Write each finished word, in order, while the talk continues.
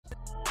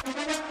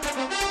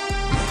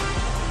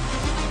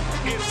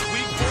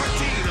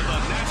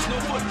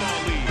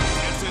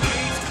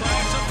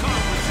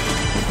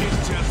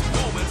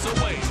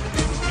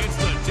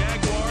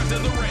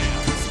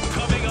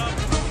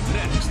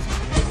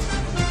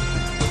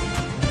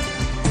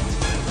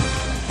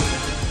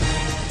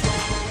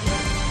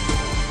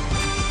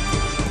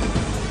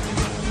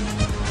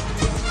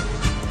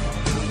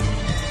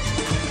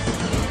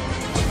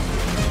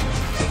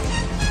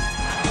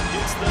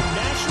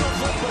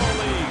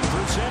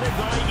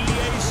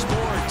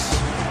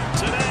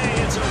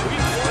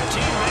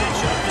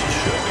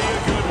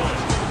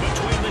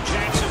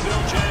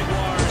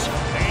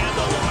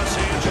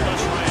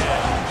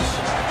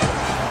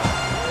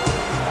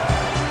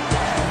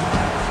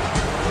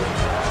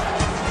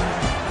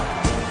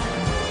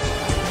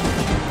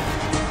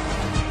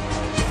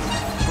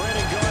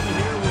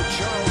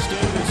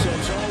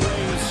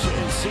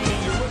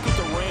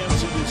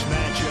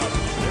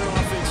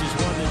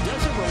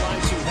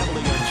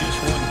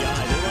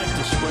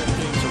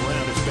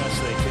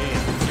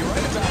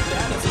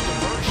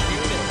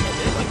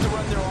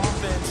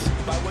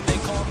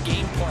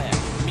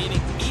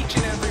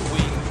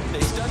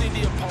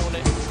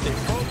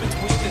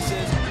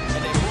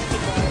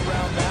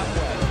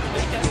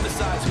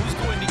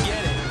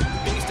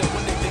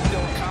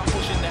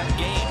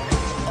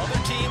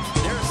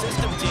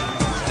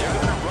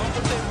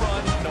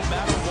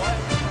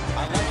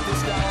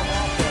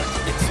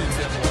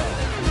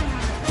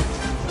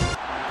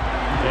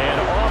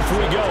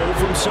we go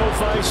from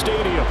SoFi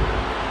Stadium.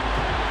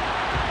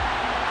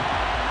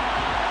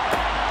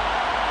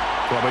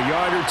 From a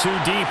yard or two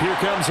deep, here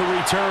comes a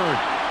return.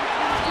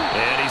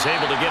 And he's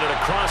able to get it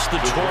across the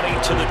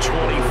 20 to the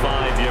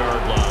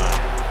 25-yard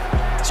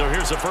line. So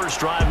here's the first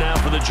drive now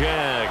for the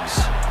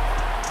Jags.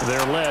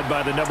 They're led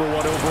by the #1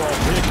 overall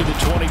pick in the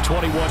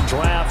 2021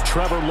 draft,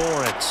 Trevor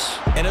Lawrence.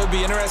 And it'll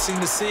be interesting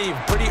to see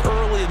pretty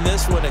early in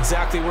this one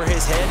exactly where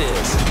his head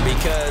is,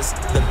 because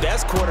the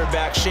best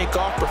quarterbacks shake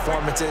off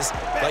performances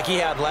like he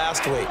had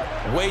last week.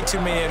 Way too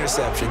many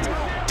interceptions.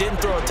 Didn't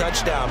throw a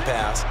touchdown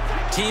pass.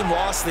 Team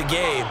lost the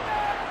game.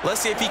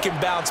 Let's see if he can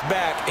bounce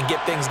back and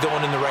get things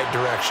going in the right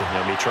direction.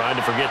 He'll be trying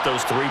to forget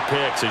those 3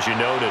 picks, as you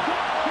noted.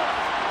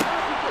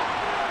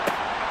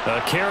 A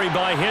carry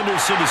by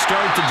Henderson to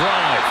start the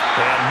drive.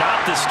 And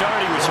not the start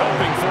he was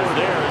hoping for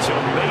there, as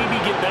he'll maybe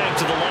get back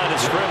to the line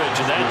of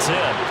scrimmage, and that's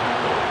it.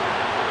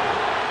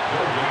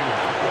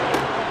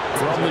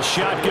 From the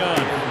shotgun,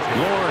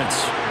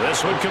 Lawrence.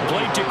 This one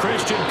complete to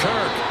Christian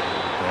Kirk.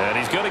 And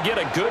he's going to get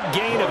a good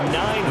gain of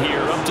 9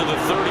 here, up to the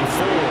 34.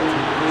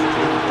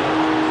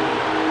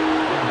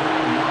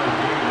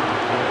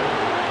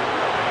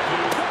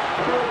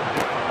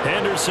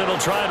 Henderson will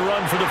try and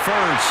run for the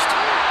first.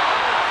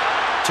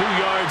 2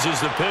 yards is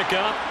the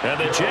pickup, and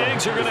the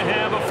Jags are going to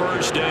have a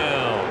first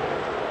down.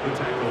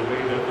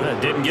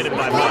 Didn't get it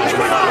by much,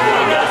 but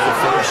got the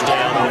first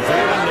down.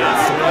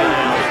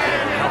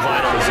 How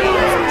vital is that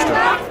first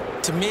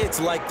drive? To me, it's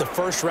like the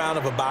first round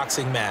of a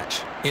boxing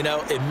match. You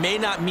know, it may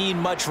not mean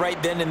much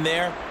right then and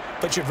there,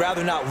 but you'd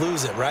rather not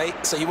lose it,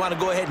 right? So you want to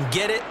go ahead and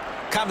get it,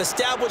 kind of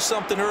establish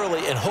something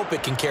early, and hope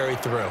it can carry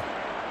through.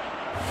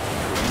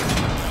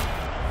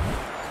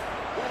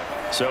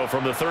 So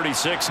from the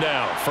 36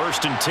 now,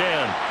 1st and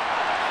 10.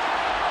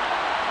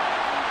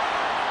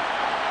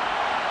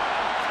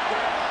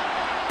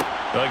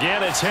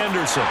 Again, it's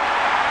Henderson.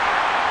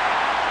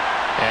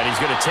 And he's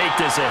going to take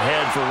this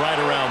ahead for right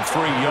around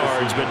 3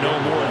 yards, but no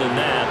more than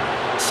that.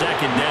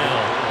 2nd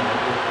down.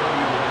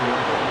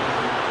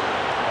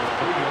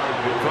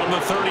 From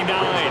the 39,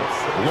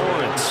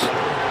 Lawrence.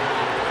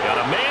 Got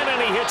a man,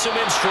 and he hits him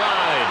in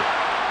stride.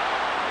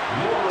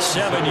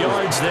 7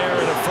 yards there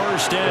and a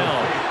first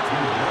down.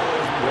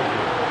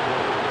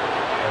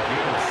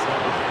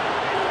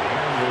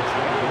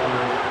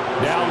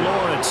 Now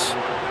Lawrence.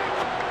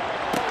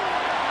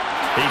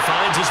 He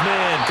finds his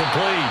man,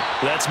 complete.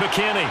 That's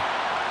McKinney.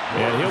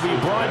 And he'll be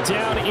brought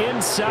down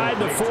inside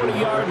the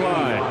 40-yard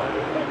line.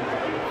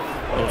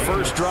 The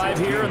first drive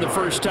here and the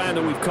first time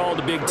that we've called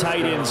the big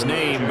tight end's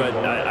name, but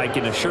I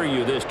can assure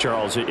you this,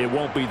 Charles, it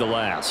won't be the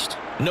last.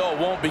 No, it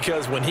won't,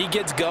 because when he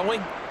gets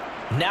going,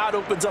 now it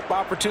opens up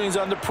opportunities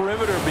on the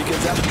perimeter,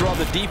 because that'll draw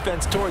the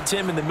defense towards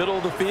him in the middle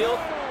of the field.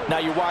 Now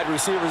your wide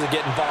receivers are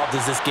getting involved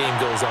as this game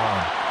goes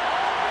on.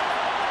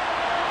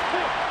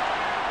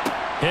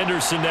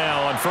 Henderson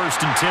now on 1st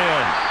and 10.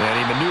 And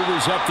he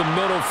maneuvers up the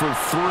middle for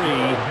 3.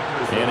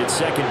 And it's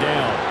 2nd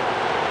down.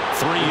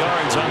 3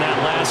 yards on that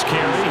last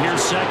carry.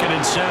 Here's 2nd and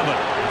 7.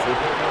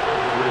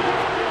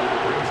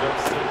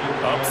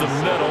 Up the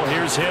middle,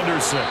 here's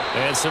Henderson.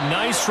 And some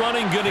nice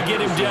running, going to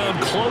get him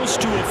down close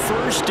to a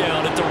first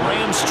down at the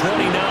Rams'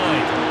 29.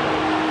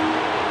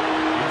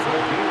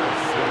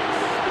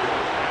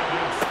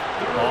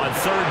 On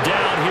 3rd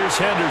down, here's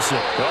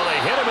Henderson. Well,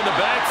 they hit him in the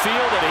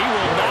backfield, and he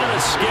will not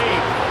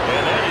escape.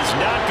 And that is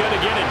not going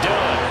to get it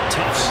done.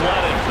 Tough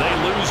sledding. They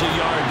lose a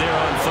yard there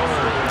on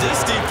 3rd.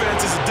 This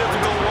defense is a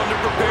difficult one to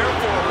prepare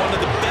for, one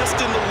of the best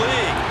in the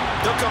league.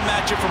 They'll come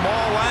at you from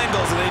all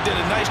angles, and they did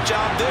a nice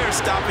job there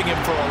stopping him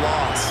for a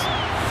loss.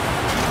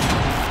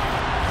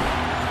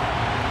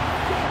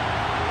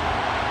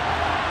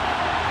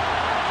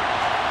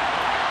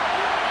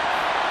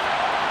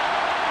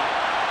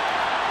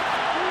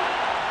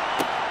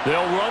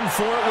 They'll run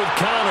for it with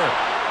Connor.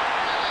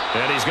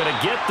 And he's going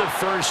to get the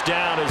first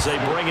down as they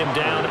bring him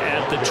down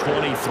at the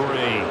 23.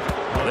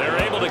 They're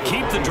able to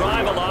keep the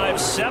drive alive,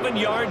 7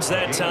 yards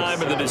that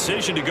time, and the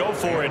decision to go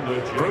for it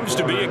proves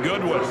to be a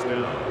good one.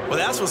 Well,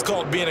 that's what's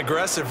called being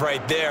aggressive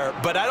right there,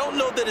 but I don't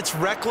know that it's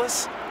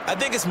reckless. I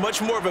think it's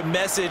much more of a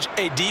message,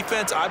 hey,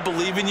 defense, I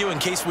believe in you in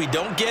case we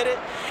don't get it,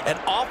 and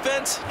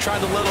offense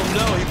trying to let him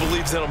know he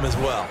believes in them as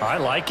well. I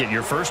like it.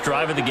 Your first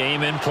drive of the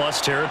game in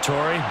plus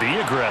territory, be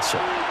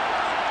aggressive.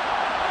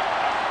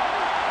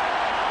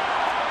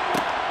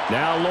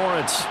 Now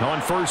Lawrence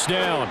on 1st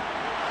down.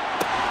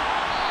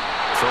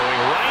 Throwing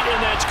right,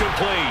 and that's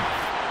complete.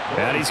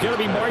 And he's going to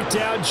be marked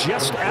down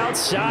just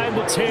outside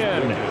the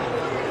 10.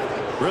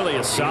 Really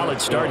a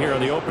solid start here on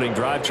the opening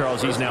drive,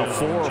 Charles. He's now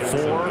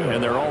 4-4,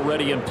 and they're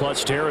already in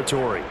plus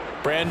territory.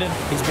 Brandon,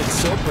 he's been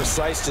so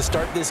precise to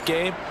start this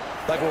game,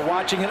 like we're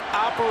watching an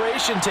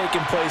operation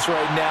taking place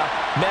right now.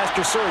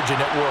 Master surgeon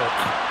at work.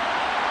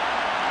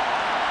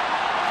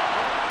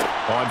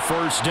 On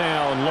 1st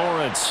down,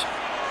 Lawrence.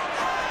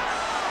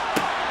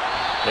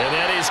 And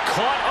that is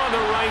caught on the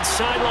right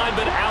sideline,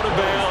 but out of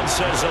bounds,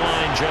 says the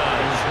line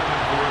judge.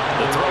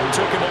 The throw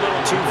took him a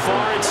little too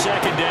far. It's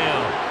 2nd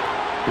down.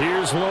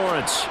 Here's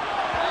Lawrence.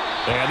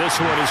 And this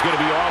one is going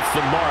to be off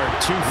the mark,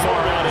 too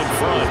far out in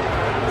front.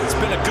 It's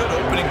been a good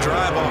opening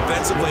drive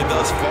offensively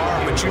thus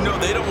far, but you know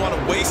they don't want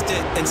to waste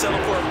it and settle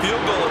for a field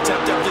goal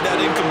attempt after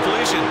that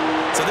incompletion.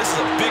 So this is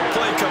a big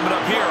play coming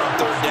up here on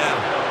third down.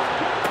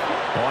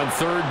 On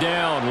third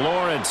down,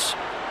 Lawrence.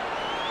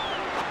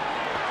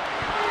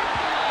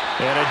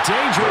 And a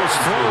dangerous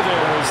throw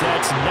there as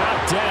that's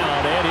knocked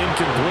down and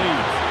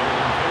incomplete.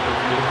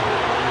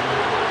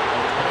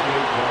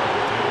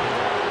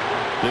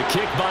 The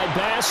kick by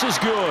Bass is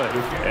good.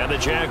 And the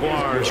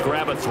Jaguars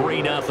grab a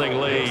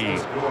 3-0 lead.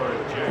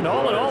 And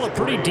all in all, a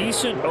pretty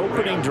decent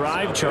opening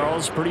drive,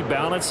 Charles. Pretty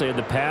balanced. They had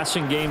the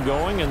passing game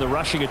going and the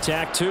rushing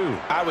attack, too.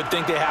 I would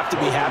think they have to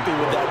be happy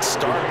with that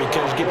start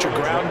because you get your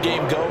ground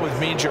game going, which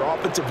means your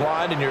offensive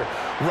line and your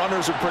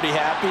runners are pretty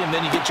happy, and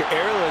then you get your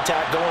aerial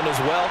attack going as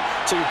well,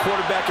 so your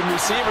quarterback and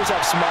receivers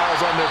have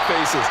smiles on their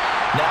faces.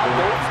 Now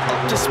both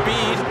up to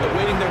speed,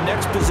 awaiting their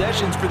next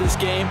possessions for this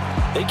game.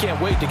 They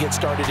can't wait to get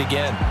started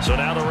again. So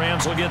now the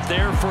Rams will get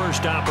their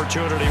first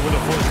opportunity with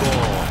the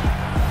football.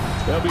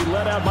 They'll be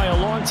led out by a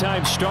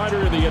longtime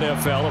starter in the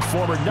NFL, a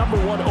former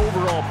 #1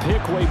 overall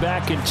pick way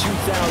back in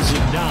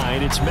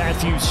 2009. It's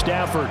Matthew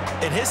Stafford.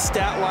 And his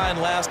stat line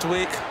last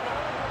week,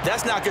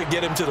 that's not going to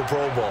get him to the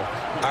Pro Bowl.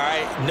 All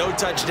right, no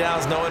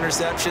touchdowns, no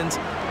interceptions,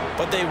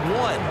 but they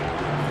won.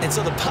 And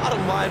so the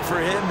bottom line for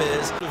him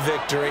is the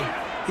victory.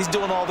 He's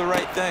doing all the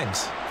right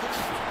things.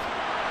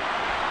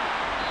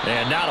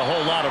 And not a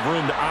whole lot of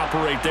room to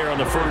operate there on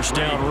the first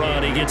down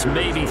run. He gets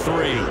maybe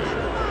 3.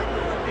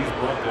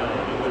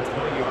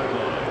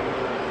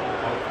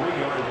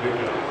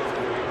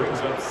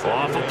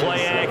 Off of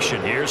play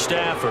action. Here's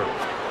Stafford.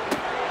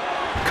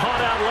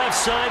 Caught out left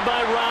side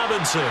by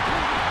Robinson.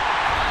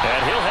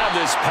 And he'll have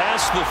this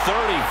past the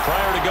 30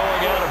 prior to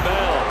going out of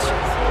bounds.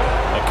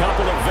 A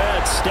couple of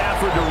vets,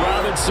 Stafford to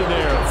Robinson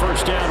there.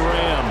 First down,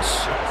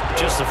 Rams.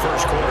 Just the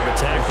first quarter of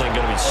tackling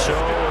going to be so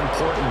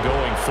important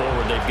going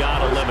forward. They've got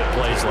to limit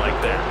plays like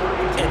that.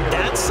 And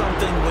that's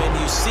something when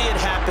you see it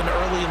happen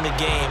early in the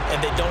game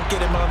and they don't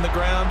get him on the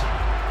ground,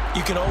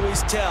 you can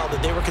always tell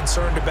that they were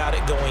concerned about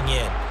it going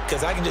in.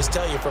 Because I can just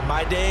tell you from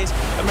my days,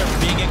 I remember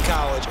being in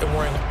college and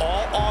worrying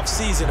all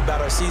off-season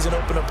about our season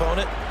open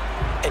opponent,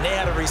 and they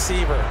had a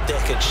receiver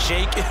that could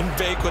shake and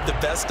bake with the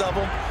best of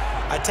them.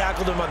 I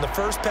tackled him on the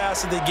first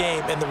pass of the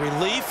game, and the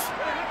relief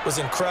was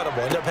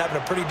incredible. Ended up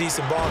having a pretty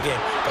decent ball game.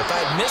 But if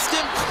I had missed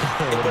him,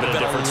 it would have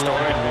been a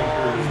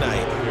long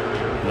night.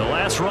 The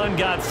last run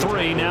got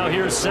 3. Now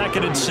here's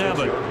 2nd and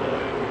 7.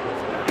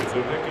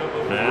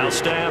 Now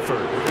Stafford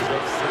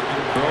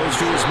throws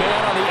to his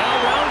man on the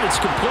out route. It's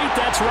complete.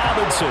 That's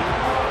Robinson.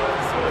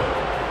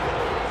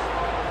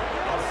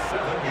 A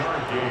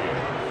 7-yard gain.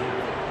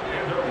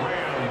 And the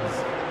Rams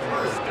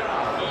first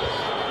down.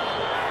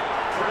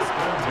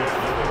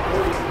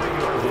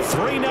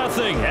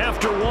 3-0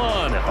 after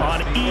 1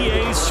 on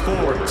EA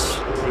Sports.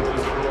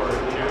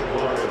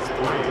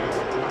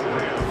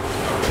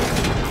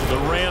 The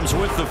Rams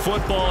with the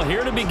football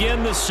here to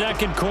begin the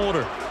second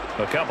quarter.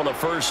 A couple of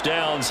first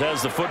downs,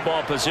 has the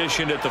football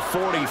positioned at the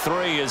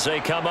 43 as they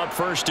come up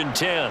 1st and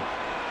 10.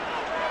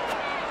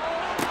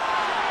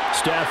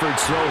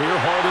 Stafford's throw here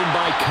hauled in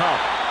by Cup.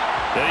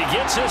 And he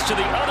gets this to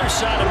the other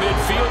side of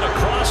midfield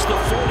across the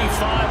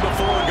 45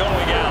 before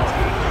going out.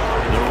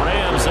 The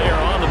Rams, they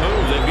are on the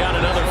move. They've got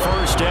another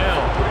first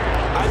down.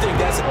 I think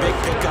that's a big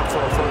pickup for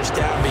a first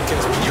down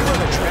because when you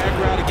run a drag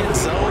route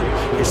against zone,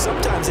 you're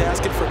sometimes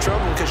asking for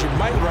trouble because you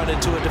might run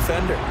into a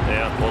defender.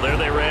 Yeah, well, there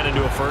they ran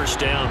into a first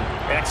down.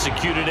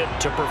 Executed it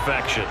to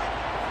perfection.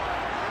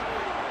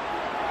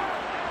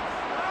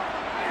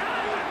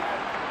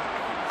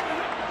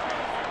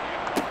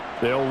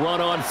 They'll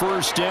run on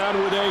first down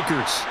with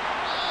Akers.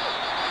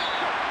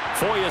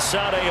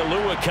 Foyesade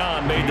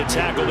Oluwakan made the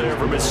tackle there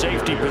from his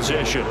safety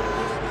position.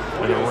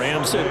 And the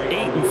Rams at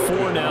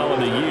 8-4 now in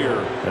the year.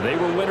 And they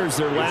were winners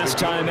their last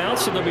time out,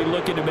 so they'll be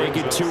looking to make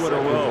it 2 in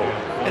a row.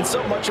 And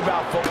so much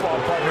about football,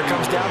 partner,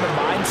 comes down to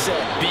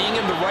mindset. Being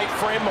in the right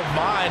frame of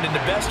mind, and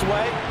the best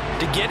way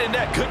to get in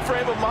that good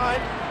frame of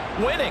mind,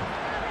 winning.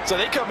 So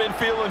they come in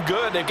feeling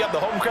good. They've got the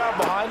home crowd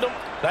behind them.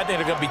 And I think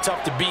they're going to be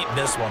tough to beat in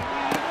this one.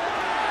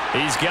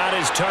 He's got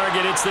his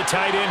target. It's the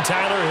tight end,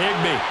 Tyler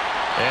Higbee.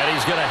 And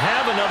he's going to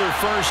have another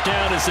first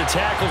down as the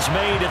tackle's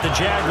made at the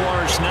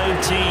Jaguars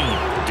 19.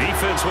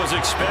 Defense was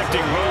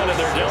expecting run, and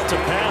they're dealt a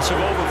pass of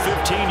over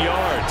 15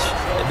 yards.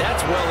 And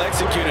that's well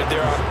executed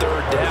there on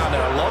third down.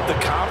 And I love the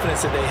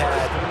confidence that they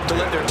had to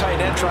let their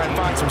tight end try and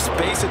find some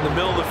space in the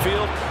middle of the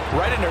field,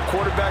 right in their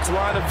quarterback's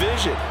line of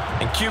vision.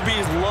 And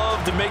QBs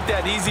love to make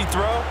that easy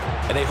throw,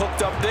 and they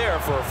hooked up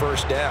there for a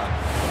first down.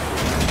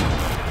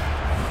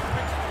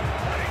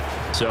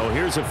 So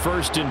here's a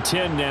 1st and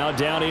 10 now,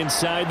 down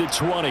inside the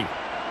 20.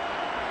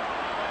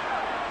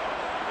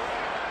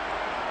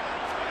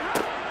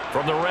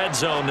 From the red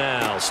zone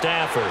now,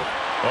 Stafford.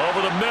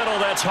 Over the middle,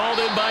 that's hauled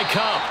in by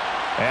Cup.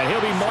 And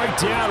he'll be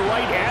marked down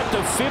right at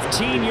the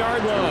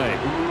 15-yard line.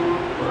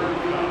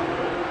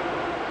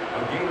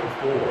 A gain of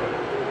 4.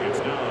 It's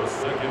now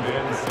 2nd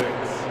and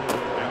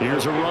 6.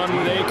 Here's a run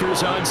with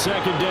Akers on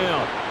 2nd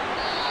down.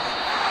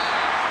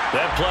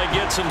 That play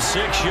gets them 6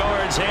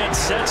 yards and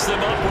sets them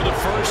up with a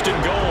 1st and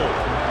goal.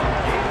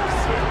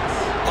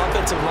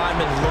 Offensive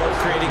linemen love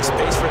creating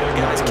space for their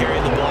guys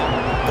carrying the ball,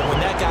 but when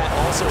that guy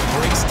also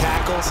breaks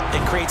tackles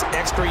and creates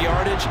extra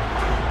yardage,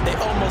 they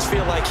almost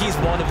feel like he's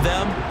one of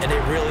them, and they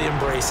really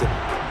embrace it.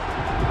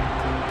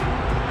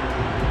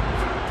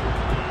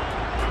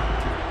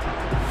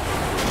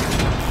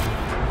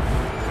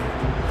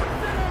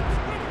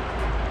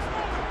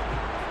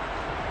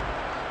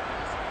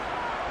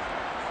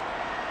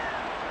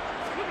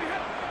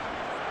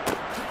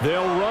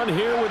 They'll run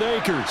here with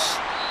Akers.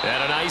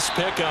 And a nice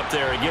pick up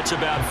there. He gets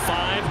about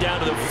 5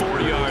 down to the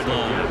 4-yard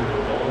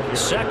line.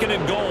 2nd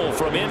and goal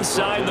from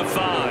inside the 5.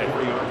 A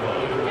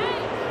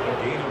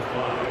gain of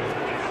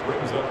 5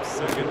 brings up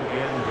 2nd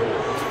and goal.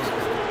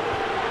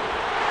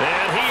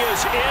 And he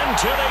is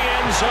into the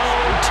end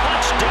zone.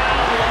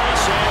 Touchdown,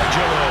 Los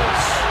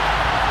Angeles.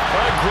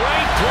 A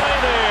great play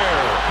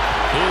there.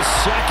 His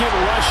 2nd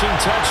rushing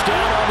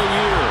touchdown on the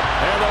year.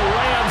 And the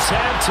Rams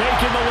have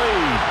taken the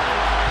lead.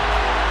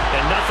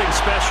 And nothing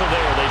special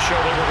there. They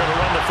showed they were going to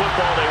run the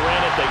football. They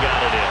ran it. They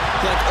got it in.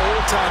 Like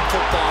old-time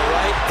football,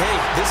 right? Hey,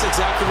 this is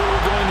exactly what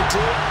we're going to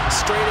do.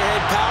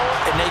 Straight-ahead power,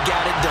 and they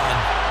got it done.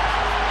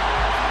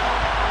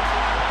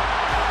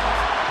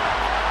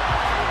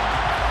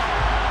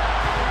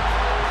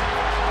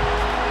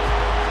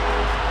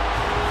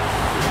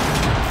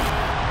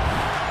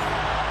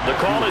 The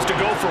call is to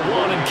go for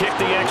 1 and kick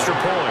the extra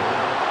point.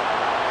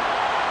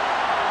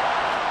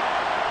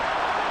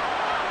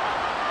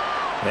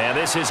 And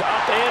this is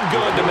up and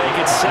good to make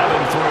it 7-3.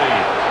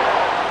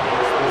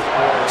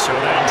 So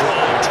that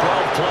drive,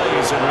 12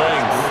 plays in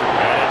length,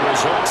 and it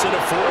results in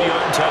a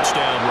 4-yard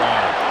touchdown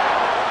run.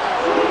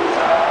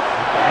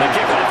 The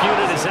kickoff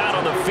unit is out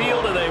on the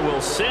field, and they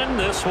will send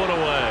this one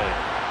away.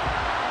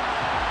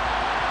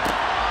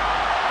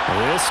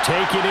 This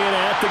taken in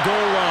at the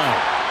goal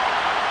line.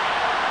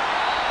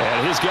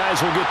 And his guys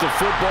will get the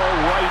football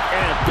right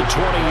at the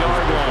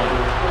 20-yard line.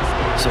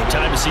 So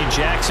time to see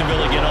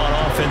Jacksonville again on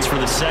offense for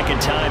the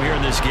 2nd time here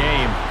in this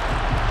game.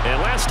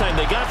 And last time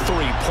they got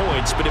 3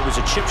 points, but it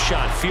was a chip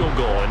shot field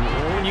goal. And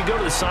when you go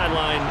to the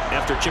sideline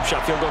after a chip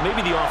shot field goal,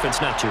 maybe the offense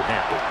not too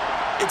happy.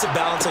 It's a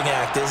balancing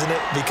act, isn't it?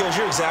 Because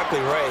you're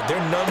exactly right. They're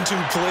none too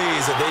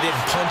pleased that they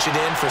didn't punch it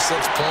in for 6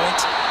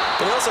 points.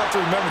 But you also have to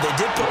remember they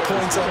did put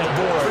points on the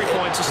board. 3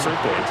 points is 3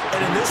 points.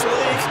 And in this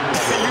league,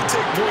 you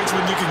take points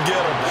when you can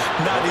get them.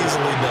 Not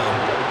easily done.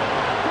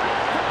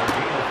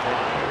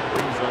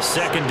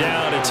 2nd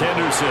down, it's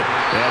Henderson.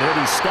 And he'll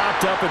be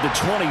stopped up at the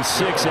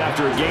 26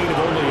 after a gain of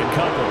only a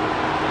couple.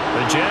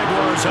 The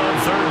Jaguars on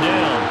 3rd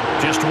down.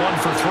 Just 1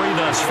 for 3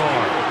 thus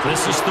far.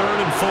 This is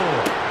 3rd and 4.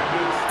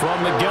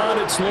 From the gun,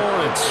 it's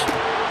Lawrence.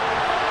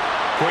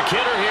 Quick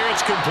hitter here,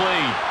 it's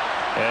complete.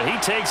 And he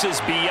takes us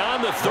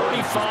beyond the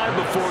 35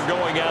 before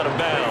going out of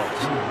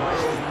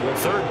bounds.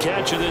 3rd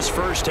catch of this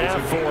first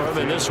half for him,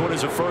 and this one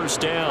is a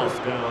 1st down.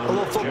 A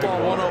little football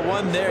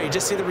 101 there. You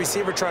just see the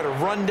receiver try to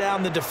run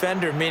down the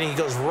defender, meaning he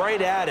goes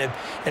right at him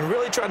and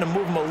really trying to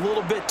move him a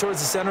little bit towards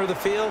the center of the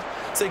field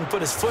so he can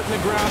put his foot in the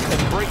ground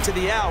and break to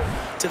the out,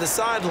 to the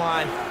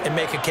sideline, and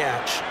make a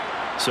catch.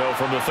 So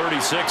from the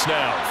 36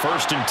 now,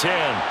 1st and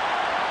 10.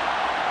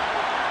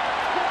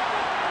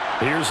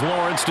 Here's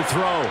Lawrence to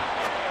throw.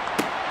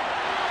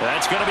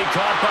 That's going to be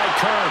caught by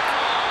Kirk.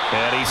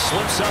 And he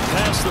slips up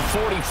past the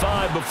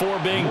 45 before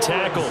being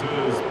tackled.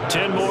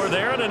 10 more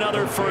there and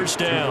another 1st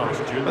down.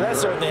 Well, that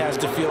certainly has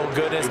to feel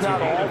good. It's not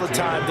all the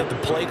time that the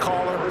play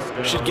caller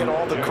should get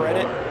all the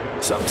credit.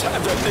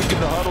 Sometimes I think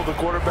in the huddle, the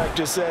quarterback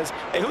just says,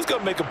 hey, who's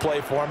going to make a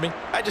play for me?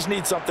 I just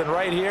need something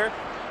right here.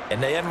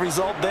 And the end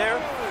result there,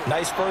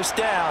 nice 1st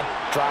down.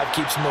 Drive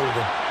keeps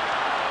moving.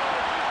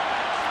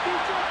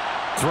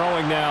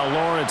 Throwing now,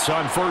 Lawrence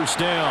on 1st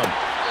down.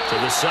 To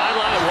the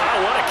sideline.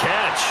 Wow, what a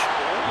catch.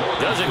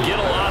 Doesn't get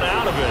a lot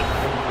out of it,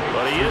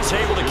 but he is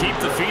able to keep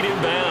the feet in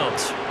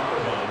bounds.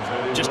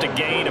 Just a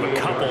gain of a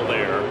couple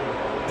there.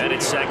 And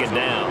it's 2nd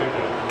down.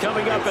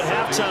 Coming up at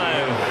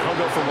halftime, I'll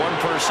go from one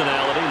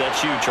personality,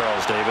 that's you,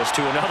 Charles Davis,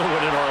 to another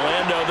one in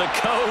Orlando, the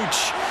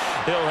coach.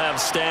 He'll have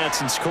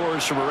stats and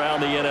scores from around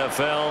the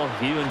NFL.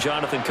 You and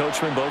Jonathan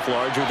Coachman both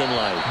larger than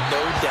life.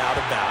 No doubt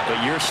about it.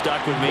 But you're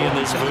stuck with me in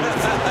this booth.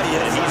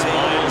 Yes, and he's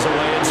miles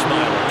away and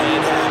smiling.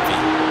 And happy.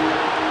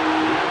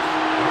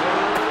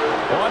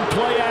 On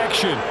play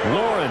action,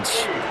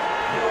 Lawrence.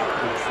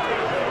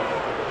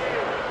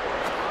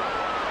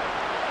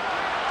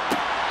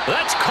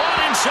 That's caught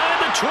inside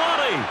the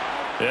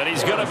 20. And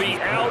he's going to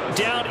be out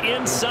down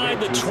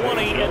inside the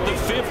 20 at the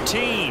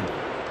 15.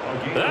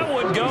 That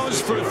one goes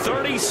for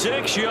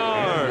 36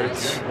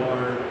 yards.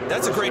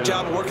 That's a great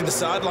job of working the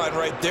sideline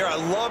right there. I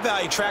love how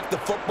he tracked the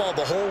football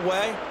the whole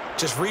way.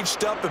 Just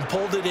reached up and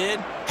pulled it in.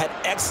 Had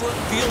excellent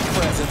field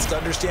presence to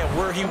understand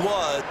where he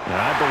was.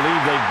 I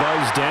believe they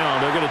buzzed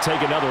down. They're going to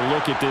take another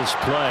look at this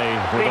play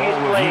with all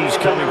reviews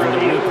coming from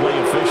the replay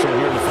official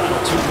here in the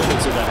final 2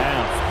 minutes of the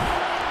half.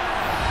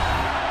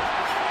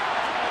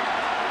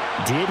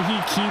 did he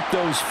keep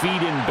those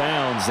feet in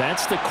bounds?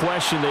 That's the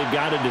question they've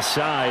got to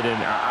decide.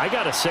 And I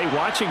got to say,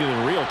 watching it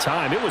in real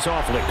time, it was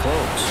awfully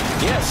close.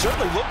 Yeah, it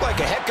certainly looked like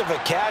a heck of a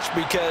catch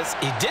because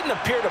he didn't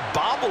appear to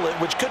bobble it,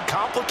 which could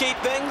complicate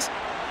things.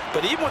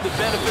 But even with the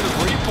benefit of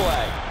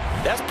replay,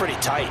 that's pretty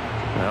tight.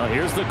 Well,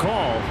 here's the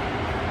call.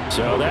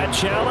 So that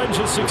challenge is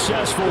a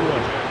successful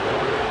one.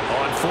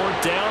 On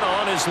 4th down,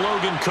 on is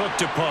Logan Cook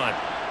to punt.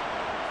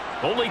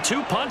 Only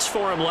 2 punts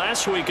for him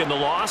last week in the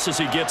loss as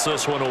he gets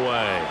this one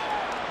away.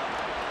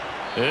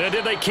 And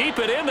did they keep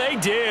it in? They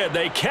did.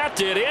 They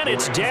kept it in.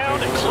 It's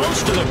down and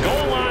close to the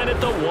goal line at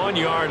the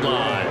 1-yard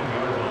line.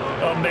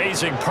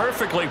 Amazing.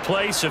 Perfectly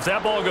placed. If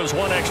that ball goes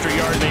 1 extra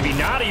yard, maybe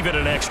not even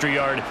an extra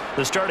yard,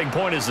 the starting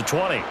point is the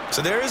 20.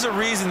 So there is a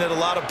reason that a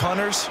lot of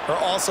punters are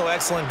also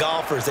excellent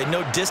golfers. They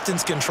know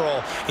distance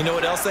control. You know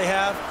what else they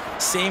have?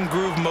 Same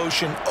groove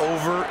motion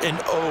over and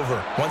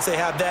over. Once they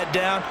have that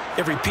down,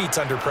 it repeats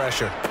under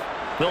pressure.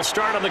 They'll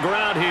start on the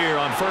ground here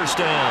on 1st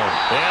down.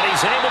 And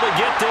he's able to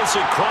get this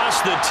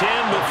across the 10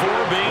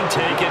 before being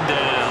taken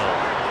down.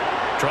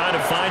 Trying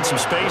to find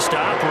some space to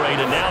operate,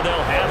 and now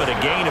they'll have it. A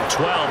gain of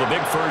 12, a big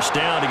 1st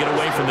down to get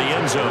away from the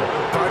end zone.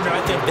 Partner,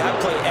 I think that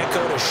play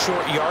echoed a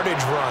short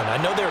yardage run.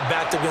 I know they were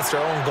backed against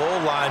their own goal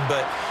line,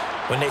 but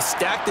when they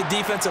stack the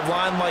defensive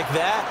line like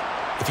that,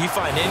 if you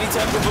find any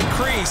type of a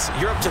crease,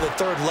 you're up to the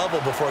 3rd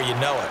level before you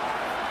know it.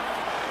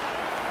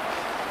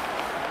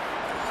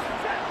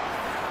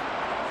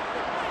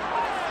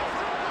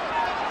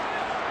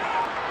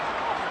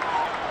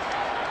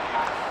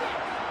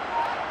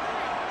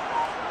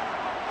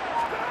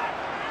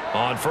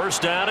 On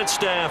 1st down, it's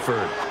Stafford.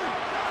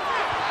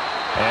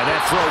 And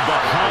that throw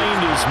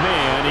behind his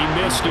man, he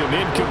missed him,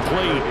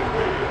 incomplete.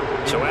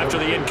 So after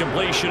the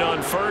incompletion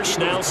on 1st,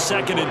 now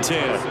 2nd and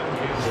 10.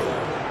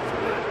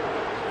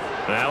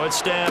 Now it's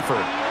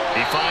Stafford.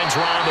 He finds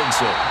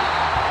Robinson.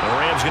 The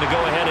Rams going to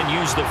go ahead and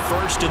use the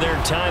 1st of their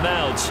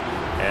timeouts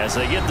as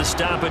they get the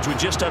stoppage with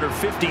just under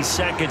 50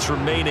 seconds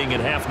remaining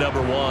in half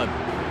number 1.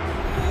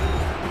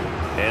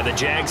 And the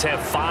Jags have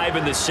 5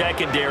 in the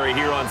secondary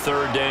here on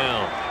 3rd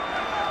down.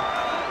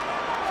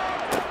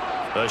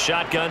 A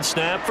shotgun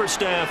snap for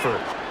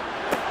Stafford.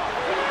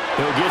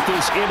 He'll get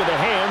this into the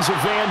hands of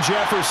Van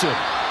Jefferson.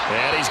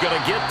 And he's going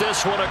to get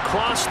this one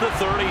across the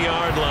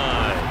 30-yard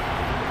line.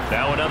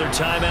 Now another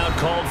timeout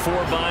called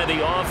for by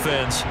the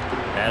offense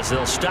as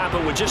they'll stop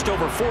it with just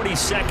over 40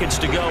 seconds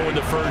to go in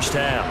the 1st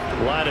half.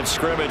 Line of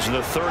scrimmage,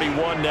 the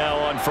 31 now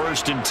on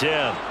 1st and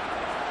 10.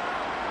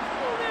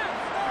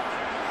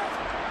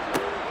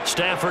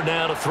 Stafford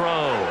now to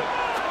throw.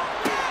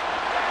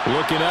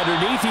 Looking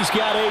underneath, he's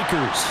got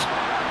Akers.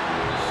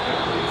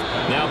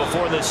 Now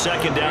before this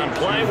 2nd down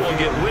play, we'll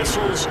get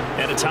whistles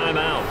and a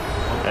timeout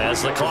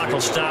as the clock will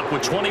stop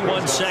with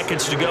 21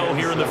 seconds to go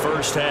here in the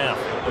 1st half.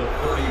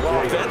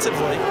 Well,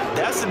 offensively,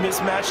 that's the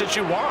mismatch that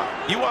you want.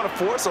 You want to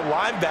force a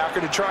linebacker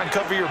to try and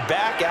cover your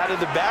back out of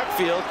the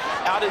backfield,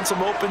 out in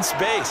some open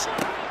space.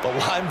 But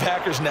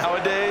linebackers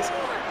nowadays,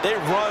 they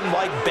run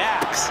like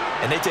backs,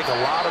 and they take a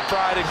lot of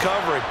pride in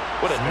covering.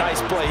 What a nice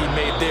play he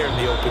made there in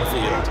the open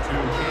field.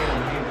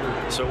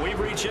 So we've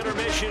reached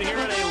intermission here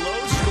in a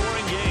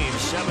low-scoring game.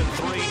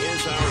 7-3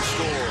 is our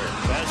score.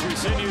 As we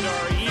send you to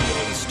our EA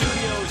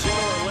studios in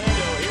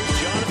Orlando, here's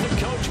Jonathan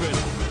Coachman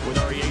with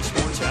our EA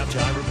Sports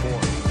Halftime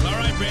Report. All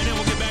right, Brandon,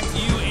 we'll get back to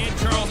you and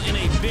Charles in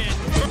a bit.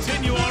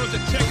 Continue on with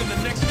the check of the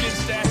next-gen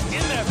stats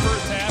in that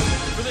 1st half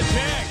for the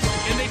Jags.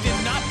 And they did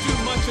not do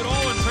much at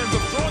all in terms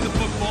of throwing the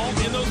football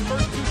in those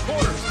first 2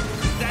 quarters.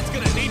 That's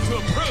going to need to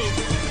improve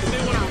if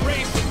they want to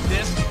erase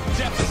this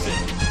deficit.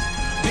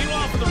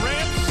 Meanwhile, for the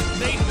Rams,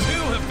 they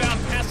too have found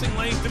passing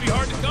lanes to be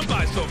hard to come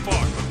by so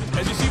far.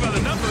 As you see by the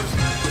numbers,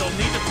 they'll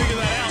need to figure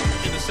that out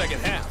in the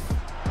 2nd half.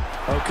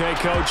 Okay,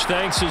 Coach,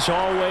 thanks as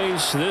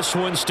always. This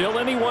one's still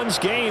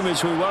anyone's game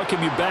as we welcome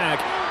you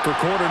back for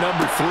quarter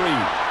number 3.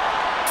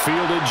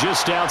 Fielded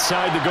just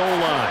outside the goal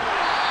line.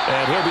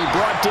 And he'll be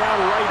brought down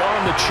right on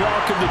the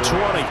chalk of the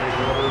 20.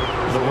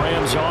 The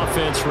Rams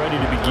offense ready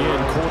to begin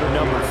quarter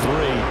number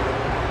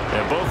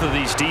 3. And both of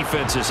these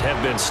defenses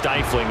have been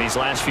stifling these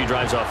last few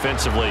drives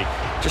offensively.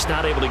 Just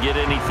not able to get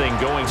anything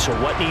going, so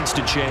what needs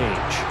to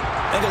change?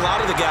 I think a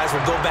lot of the guys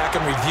will go back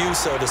and review,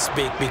 so to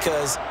speak,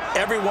 because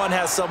everyone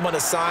has someone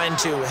assigned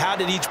to how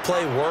did each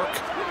play work.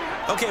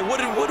 Okay, what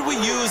did we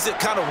use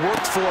that kind of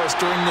worked for us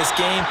during this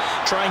game?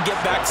 Try and get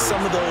back to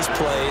some of those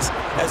plays,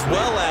 as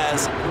well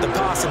as the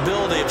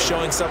possibility of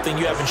showing something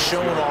you haven't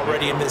shown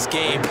already in this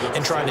game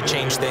and trying to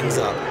change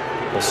things up.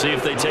 We'll see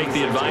if they take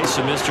the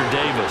advice of Mr.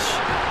 Davis.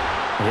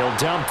 He'll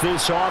dump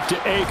this off to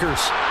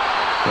Akers.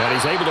 And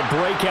he's able to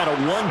break out of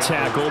 1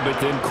 tackle, but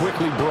then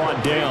quickly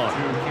brought down.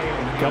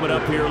 Coming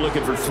up here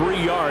looking for 3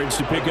 yards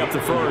to pick up the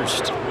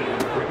 1st.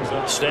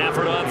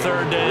 Stafford on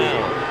 3rd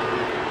down.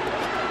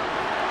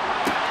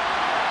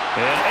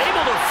 And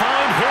able to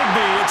find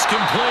Higbee. It's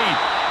complete.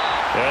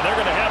 And they're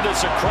going to have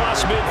this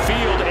across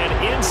midfield and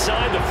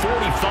inside the 45.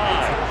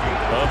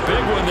 A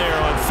big one there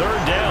on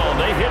 3rd down.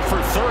 They hit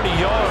for 30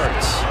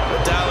 yards.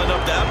 Dialing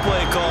up that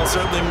play call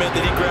certainly meant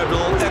that he grabbed a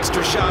little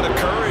extra shot of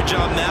courage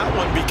on that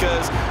one,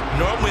 because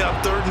normally on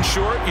 3rd and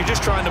short, you're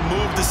just trying to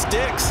move the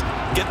sticks,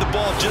 get the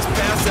ball just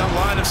past that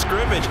line of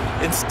scrimmage.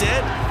 Instead,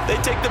 they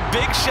take the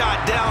big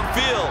shot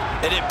downfield,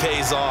 and it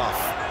pays off.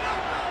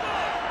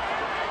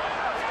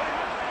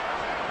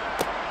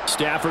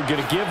 Stafford going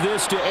to give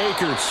this to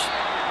Akers.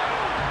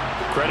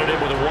 Credited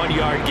with a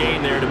 1-yard gain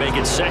there to make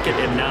it 2nd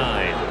and 9.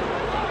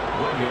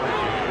 1-yard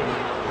gain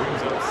brings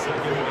up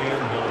 2nd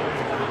and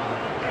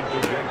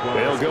 9.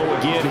 They'll go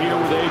again here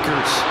with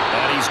Akers.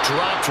 And he's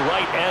dropped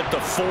right at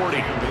the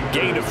 40.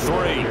 Gain of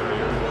 3.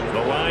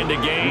 The line to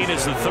gain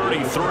is the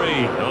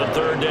 33 on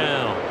 3rd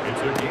down.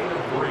 It's a gain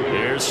of 3.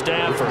 Here's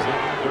Stafford.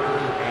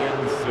 3rd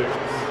and 6.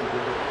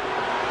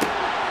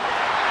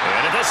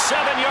 And at the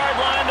 7-yard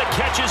line, the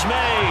catch is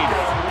made.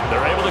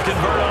 They're able to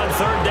convert on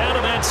 3rd down,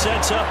 and that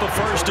sets up a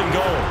 1st and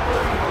goal.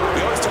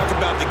 We always talk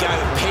about the guy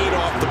who paid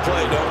off the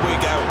play, don't we?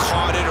 The guy who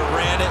caught it or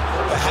ran it.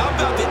 But how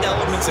about the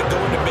elements that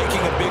go into making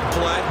a big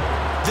play?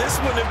 This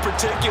one in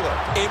particular,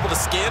 able to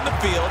scan the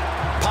field,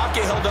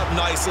 pocket held up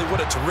nicely.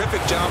 What a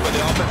terrific job by the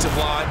offensive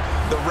line.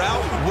 The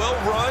route well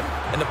run,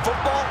 and the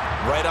football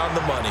right on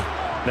the money.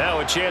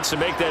 Now a chance to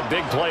make that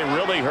big play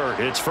really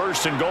hurt. It's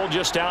 1st and goal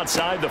just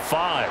outside the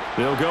 5.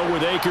 They'll go with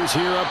Akers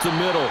here up the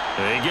middle.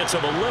 And he gets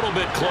him a little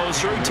bit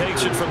closer. He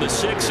takes it from the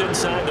 6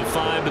 inside the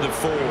 5 to the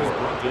 4.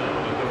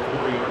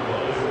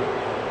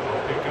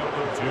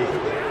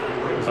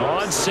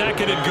 On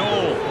 2nd and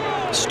goal,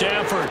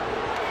 Stafford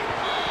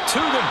to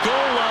the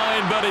goal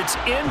line, but it's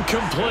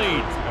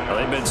incomplete. Well,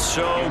 they've been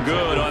so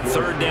good on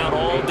 3rd down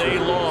all day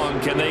long.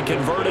 Can they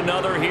convert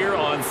another here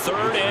on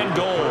 3rd and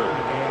goal?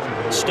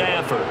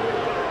 Stafford.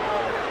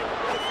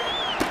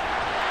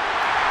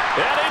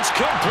 And it's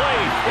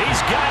complete.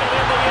 He's got it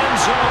in the end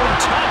zone.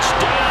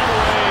 Touchdown,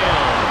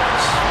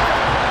 Rams.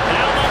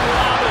 Allen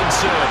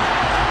Robinson,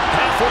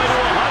 halfway to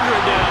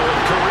 100 now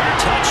with career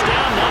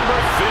touchdown number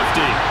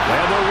 50.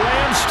 And the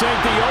Rams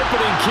take the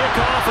opening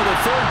kickoff of the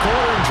 3rd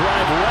quarter and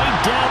drive right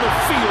down the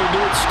field to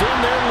extend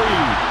their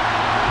lead.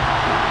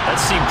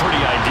 That seemed pretty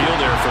ideal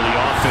there for the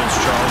offense,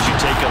 Charles. You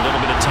take a little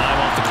bit of time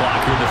off the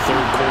clock here in the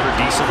 3rd quarter,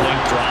 decent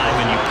length drive,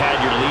 and you pad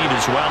your lead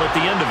as well at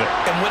the end of it.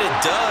 And what it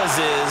does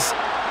is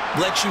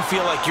let you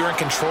feel like you're in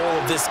control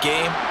of this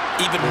game,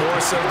 even more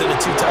so than a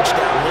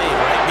 2-touchdown lead,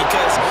 right?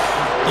 Because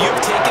you've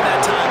taken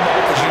that time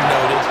off, as you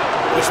noted,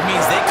 which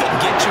means they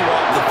couldn't get you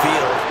off the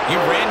field. You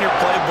ran your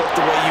playbook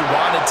the way you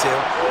wanted to,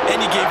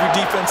 and you gave your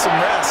defense some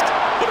rest.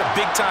 What a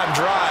big-time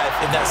drive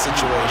in that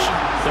situation.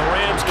 The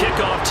Rams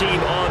kickoff team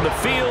on the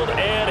field,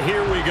 and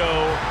here we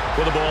go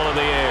with the ball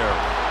in the air.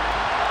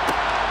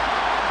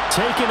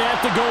 Taken at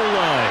the goal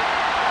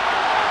line.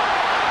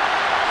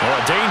 Oh,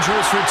 a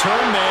dangerous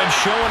return man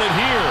showing it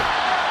here.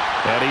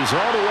 And he's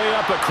all the way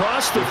up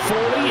across the 40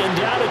 and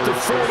down at the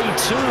 42.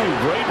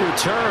 Great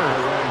return.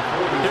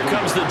 Here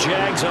comes the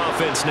Jags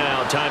offense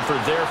now. Time for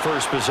their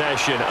first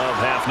possession of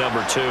half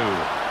number 2.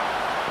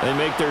 They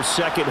make their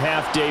 2nd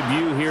half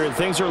debut here, and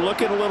things are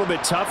looking a little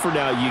bit tougher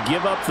now. You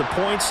give up the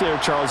points there,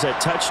 Charles, that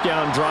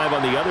touchdown drive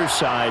on the other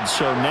side.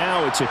 So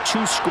now it's a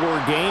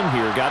 2-score game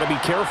here. Got to be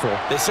careful.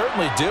 They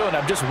certainly do, and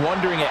I'm just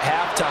wondering at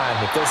halftime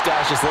if those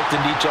guys just looked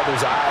into each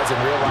other's eyes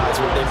and realized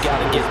what they've got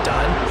to get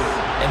done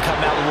and come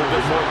out a little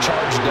bit more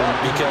charged up,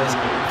 because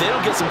if they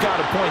don't get some kind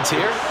of points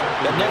here,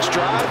 that next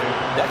drive,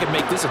 that could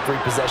make this a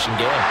 3-possession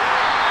game.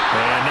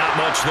 And not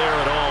much there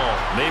at all.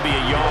 Maybe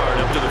a yard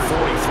up to the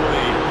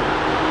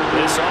 43.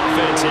 This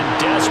offense in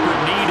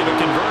desperate need of a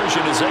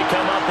conversion as they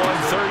come up on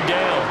 3rd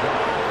down.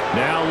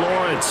 Now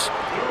Lawrence.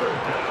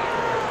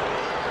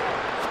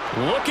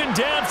 Looking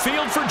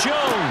downfield for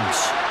Jones.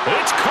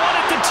 It's caught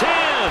at the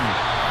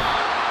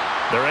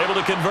 10. They're able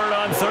to convert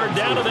on 3rd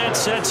down, and that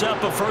sets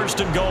up a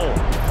 1st and goal.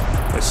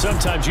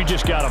 Sometimes you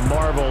just got to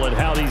marvel at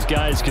how these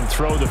guys can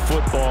throw the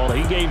football.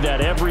 He gave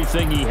that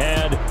everything he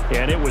had,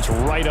 and it was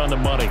right on the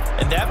money.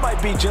 And that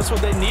might be just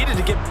what they needed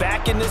to get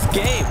back in this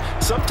game.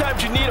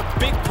 Sometimes you need a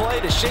big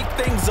play to shake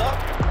things up,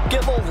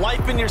 get a little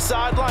life in your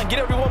sideline, get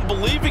everyone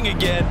believing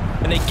again,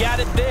 and they got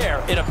it there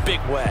in a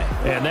big way.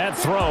 And that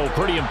throw,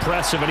 pretty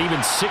impressive, and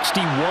even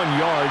 61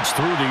 yards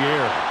through the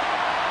air.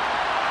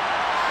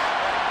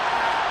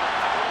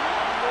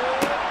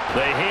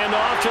 They hand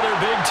off to their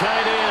big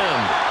tight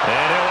end.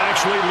 And he'll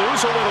actually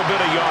lose a little bit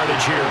of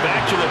yardage here.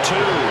 Back to the 2.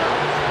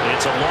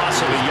 It's a loss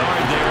of a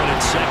yard there, and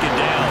it's 2nd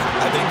down.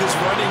 I think this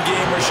running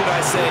game, or should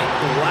I say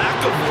lack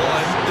of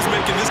one, is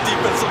making this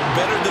defense look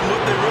better than what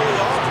they really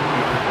are.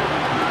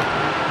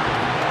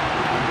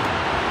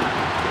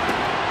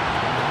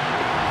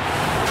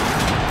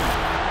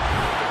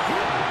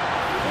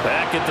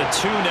 Back at the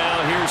 2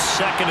 now. Here's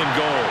 2nd and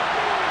goal.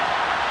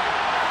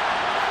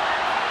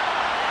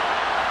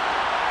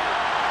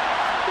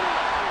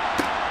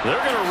 They're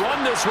going to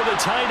run this with a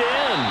tight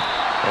end.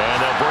 And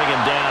they'll bring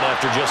him down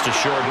after just a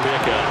short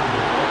pickup.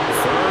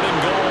 3rd and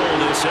goal.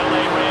 This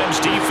LA Rams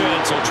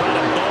defense will try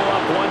to bow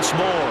up once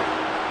more.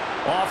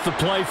 Off the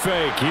play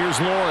fake. Here's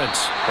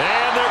Lawrence.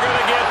 And they're going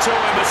to get to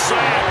him. A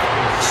sack.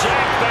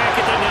 Sack back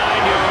at the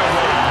 9-yard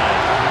line.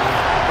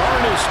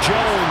 Ernest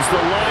Jones, the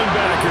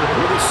linebacker,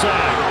 with a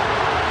sack.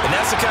 And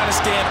that's the kind of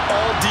stand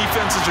all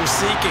defenses are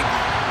seeking.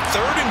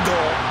 3rd and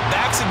goal,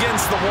 backs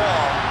against the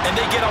wall, and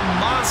they get a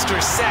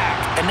monster sack,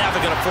 and now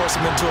they're going to force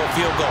them into a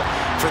field goal.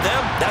 For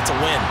them, that's a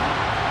win.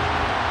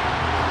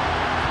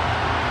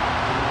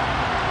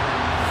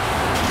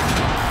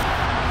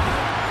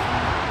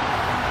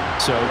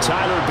 So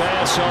Tyler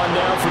Bass on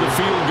now for the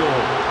field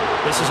goal.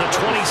 This is a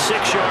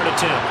 26-yard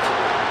attempt.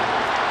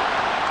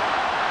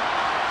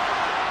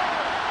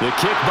 The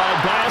kick by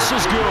Bass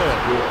is good.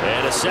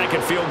 And a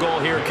second field goal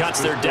here cuts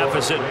their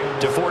deficit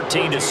to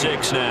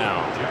 14-6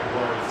 now.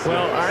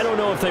 Well, I don't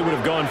know if they would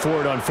have gone for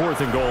it on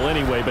 4th and goal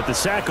anyway, but the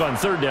sack on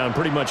 3rd down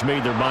pretty much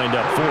made their mind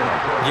up for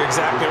it. You're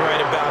exactly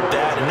right about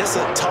that. And this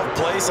is a tough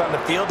place on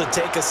the field to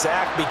take a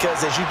sack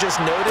because, as you just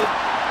noted,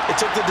 it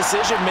took the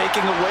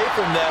decision-making away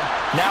from them.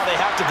 Now they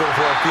have to go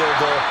for a field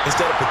goal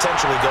instead of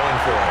potentially going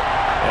for it.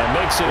 And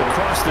makes it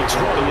across the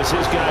 20 as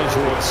his guys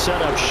will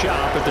set up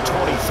shop at the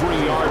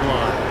 23-yard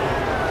line.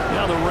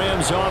 Now the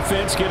Rams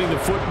offense getting the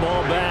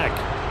football back.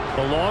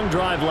 A long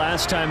drive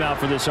last time out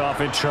for this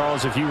offense,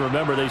 Charles. If you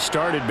remember, they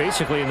started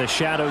basically in the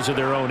shadows of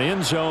their own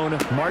end zone,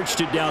 marched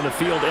it down the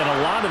field, and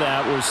a lot of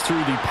that was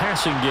through the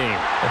passing game.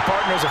 And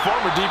partner, as a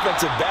former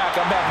defensive back,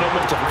 I'm having a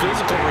bunch of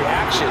physical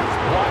reaction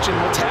watching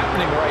what's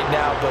happening right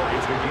now. But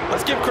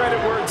let's give credit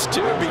where it's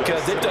due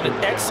because they've done an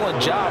excellent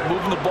job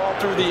moving the ball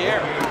through the air.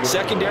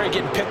 Secondary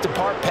getting picked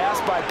apart pass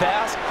by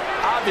pass.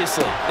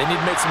 Obviously, they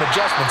need to make some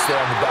adjustments there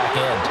on the back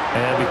end.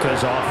 And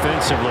because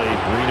offensively,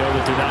 we know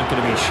that they're not going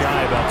to be shy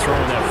about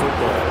throwing that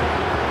football.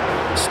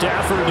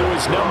 Stafford to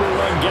his #1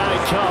 guy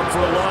come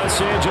for a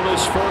Los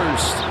Angeles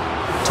first.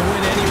 To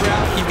win any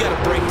route, you've got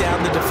to break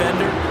down the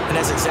defender, and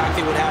that's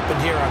exactly what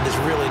happened here on this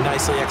really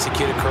nicely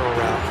executed curl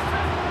route.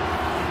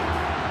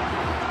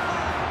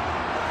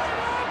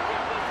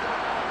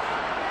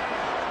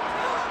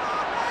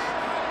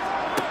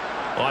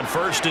 On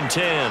 1st and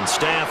 10,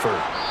 Stafford.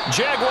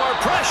 Jaguar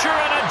pressure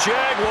and a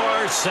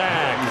Jaguar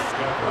sack.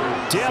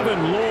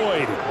 Devin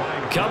Lloyd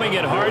coming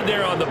in hard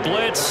there on the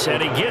blitz,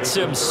 and he gets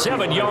him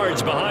 7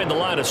 yards behind the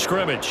line of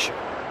scrimmage.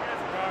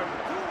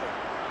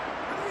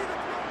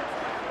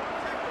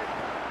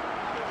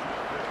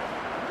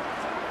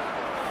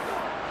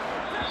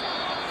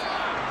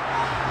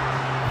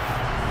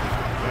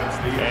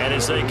 And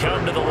as they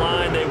come to the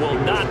line, they will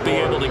not be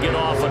able to get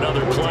off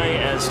another play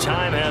as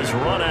time has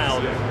run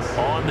out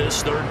on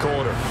this 3rd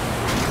quarter.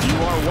 You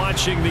are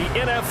watching the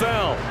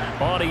NFL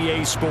on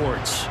EA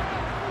Sports.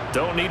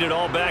 Don't need it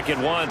all back at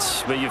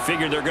once, but you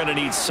figure they're going to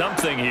need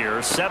something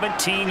here.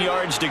 17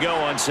 yards to go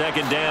on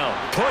 2nd down.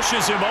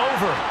 Pushes him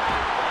over.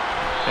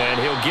 And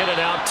he'll get it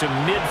out to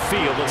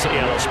midfield. Let's see,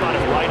 they'll spot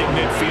it right in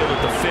midfield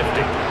at the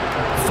 50.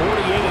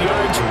 48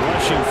 yards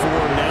rushing for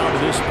him now to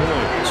this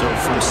point. So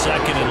from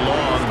 2nd and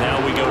long, now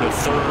we go to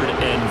 3rd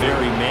and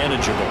very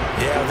manageable.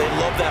 Yeah, they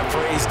love that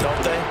phrase,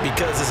 don't they?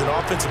 Because as an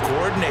offensive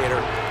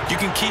coordinator, you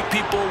can keep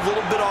people a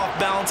little bit off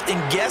balance and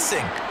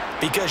guessing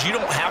because you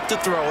don't have to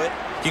throw it.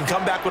 You can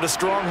come back with a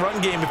strong run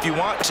game if you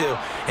want to.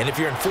 And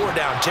if you're in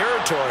 4-down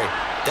territory,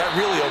 that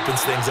really opens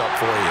things up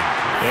for you.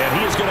 And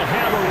he is going to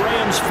have a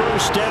Rams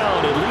first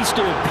down. At least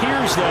it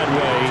appears that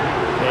way.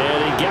 And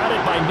he got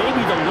it by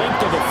maybe the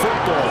length of a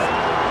football.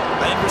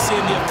 I think we're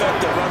seeing the effect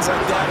that runs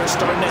like that are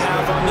starting to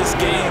have on this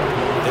game.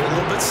 They're a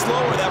little bit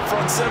slower, that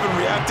front 7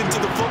 reacting to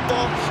the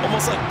football,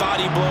 almost like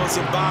body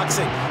blows in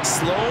boxing,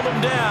 slowing them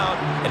down,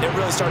 and they're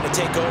really starting to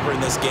take over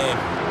in this game.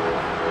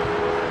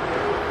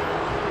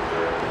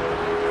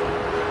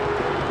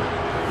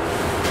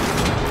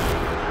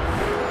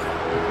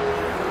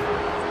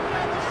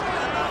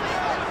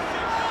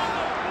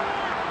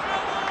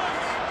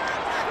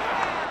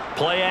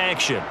 Play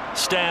action.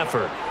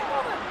 Stafford.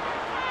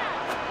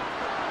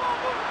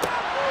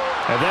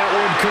 And that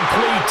one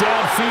complete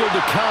downfield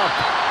to Cup.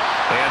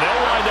 And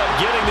they'll wind up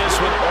getting this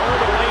one all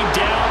the way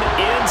down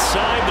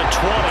inside the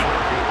 20.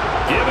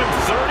 Give him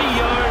 30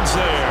 yards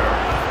there.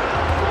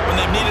 When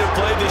they've needed a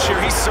play this year,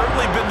 he's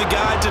certainly been the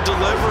guy to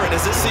deliver. And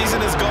as this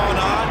season has gone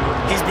on,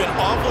 he's been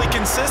awfully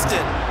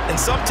consistent and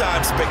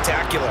sometimes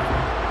spectacular.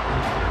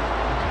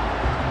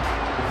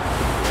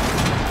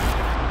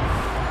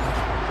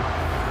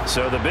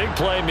 So the big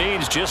play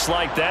means just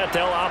like that,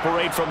 they'll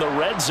operate from the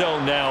red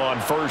zone now on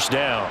 1st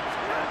down.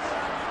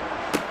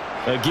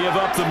 A give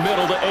up the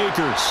middle to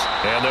Akers.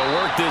 And they'll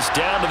work this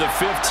down to the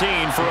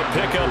 15 for a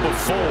pickup of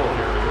 4.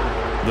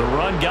 The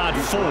run got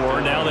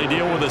 4. Now they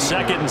deal with a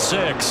 2nd and 6.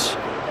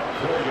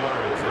 4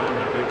 yards on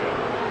the pickup.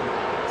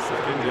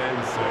 2nd and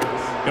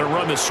 6. Going to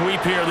run the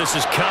sweep here. This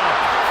is Cup.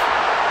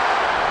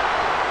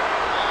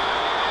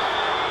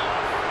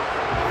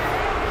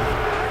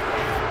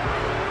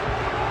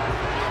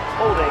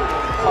 Holding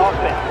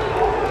offense.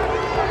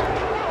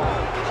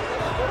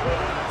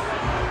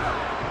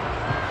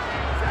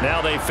 Now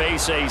they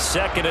face a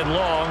 2nd and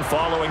long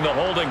following the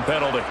holding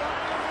penalty.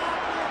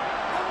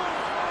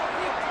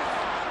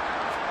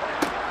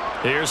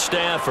 Here's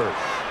Stafford.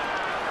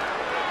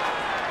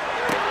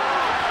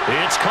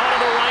 It's caught on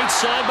the right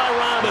side by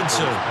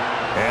Robinson.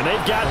 And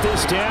they've got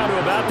this down to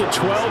about the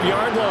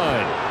 12-yard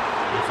line.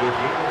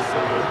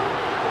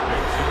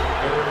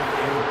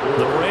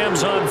 The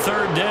Rams on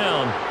third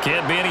down.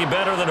 Can't be any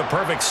better than a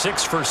perfect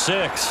 6 for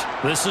 6.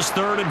 This is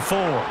 3rd and 4.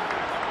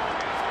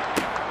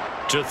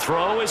 To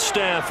throw is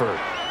Stafford.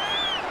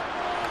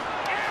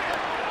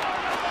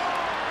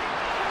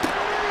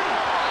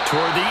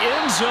 Toward the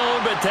end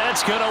zone, but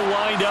that's going to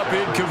wind up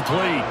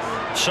incomplete.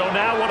 So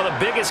now one of the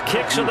biggest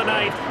kicks of the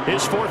night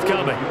is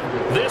forthcoming.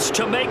 This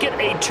to make it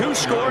a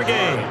 2-score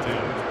game.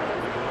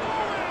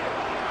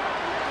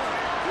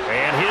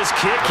 And his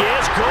kick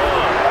is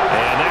good.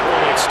 And that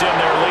will extend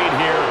their lead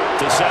here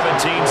to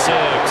 17-6.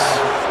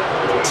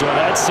 So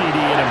that CD,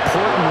 an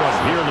important one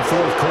here in the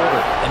 4th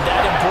quarter. And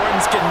that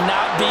importance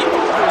cannot be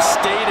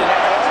overstated.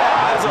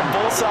 All eyes on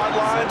both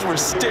sidelines were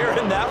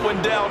staring that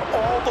one down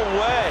all the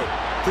way.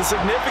 The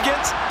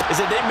significance is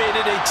that they made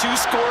it a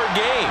 2-score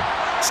game.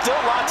 Still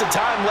lots of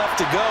time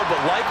left to go, but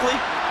likely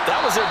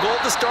that was their goal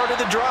at the start of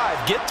the drive.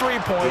 Get 3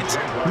 points,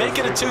 make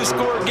it a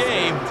 2-score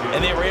game,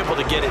 and they were able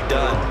to get it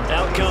done.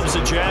 Out comes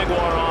the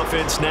Jaguar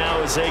offense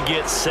now as they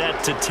get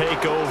set to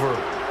take over.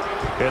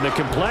 And the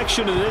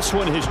complexion of this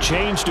one has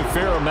changed a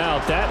fair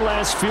amount. That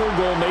last field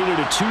goal made it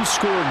a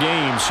 2-score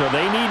game, so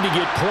they need to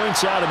get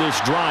points out of this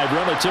drive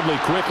relatively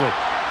quickly.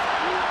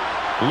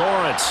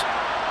 Lawrence.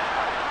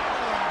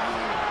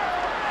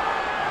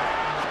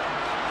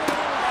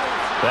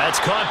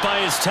 That's caught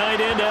by his tight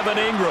end, Evan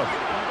Ingram.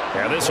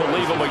 And this will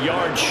leave him a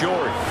yard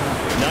short.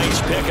 Nice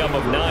pickup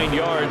of 9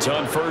 yards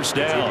on 1st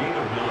down.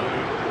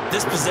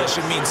 This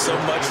possession means so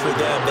much for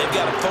them. They've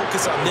got to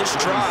focus on this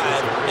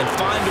drive and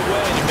find a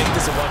way to make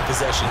this a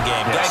 1-possession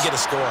game. Yes. Got to get a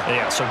score.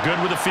 Yeah, so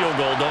good with a field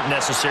goal. Don't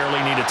necessarily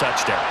need a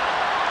touchdown.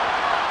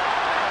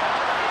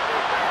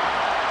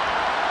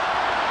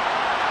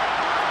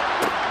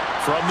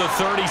 From the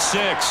 36,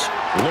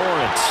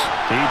 Lawrence.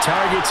 He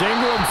targets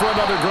Ingram for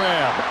another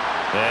grab.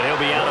 and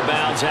he'll be out of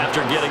bounds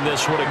after getting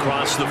this one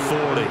across the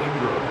 40.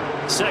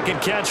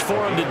 Second catch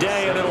for him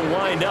today, and it'll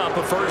wind up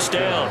a 1st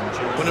down.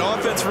 When an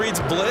offense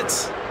reads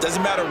blitz,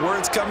 doesn't matter where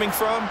it's coming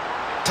from,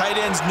 tight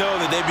ends know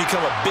that they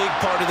become a big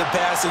part of the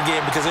passing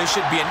game because there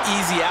should be an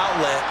easy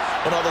outlet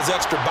when all those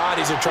extra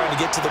bodies are trying to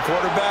get to the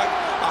quarterback.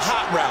 A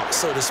hot route,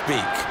 so to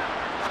speak.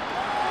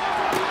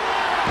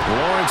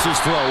 Lawrence's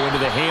throw into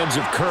the hands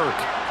of Kirk.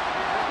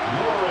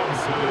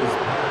 Lawrence's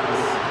pass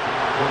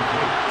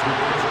complete to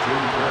Christian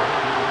Kirk.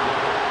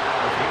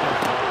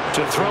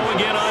 To throw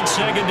again on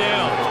 2nd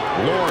down.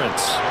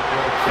 Lawrence.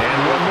 And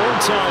one more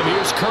time,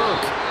 here's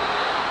Kirk.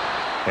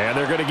 And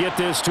they're going to get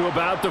this to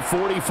about the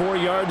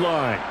 44-yard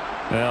line.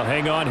 Well,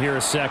 hang on here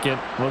a second.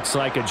 Looks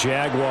like a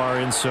Jaguar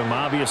in some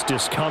obvious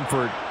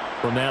discomfort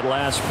from that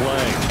last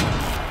play.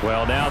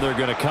 Well, now they're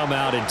going to come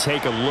out and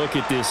take a look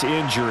at this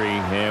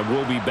injury, and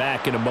we'll be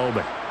back in a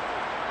moment.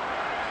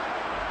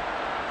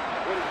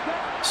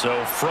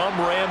 So from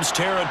Rams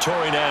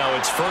territory now,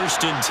 it's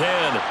 1st and 10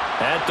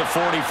 at the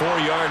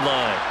 44-yard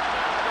line.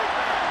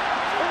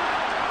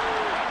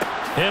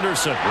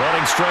 Henderson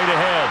running straight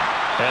ahead.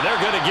 And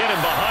they're going to get him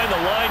behind the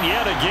line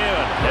yet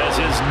again as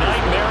his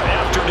nightmare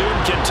afternoon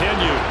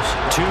continues.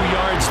 2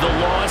 yards the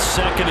loss,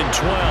 2nd and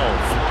 12.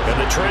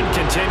 And the trend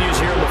continues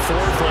here in the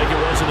 4th like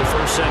it was in the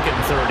 1st, 2nd,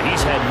 and 3rd.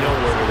 He's had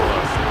nowhere to run.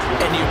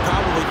 And you're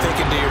probably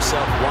thinking to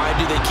yourself, why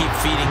do they keep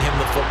feeding him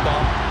the football?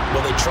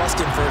 Well, they trust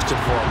him first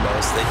and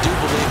foremost. They do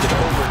believe that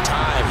over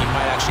time he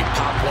might actually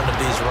pop one of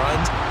these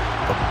runs.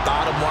 But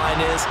bottom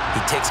line is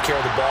he takes care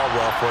of the ball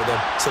well for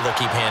them, so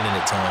they'll keep handing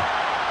it to him.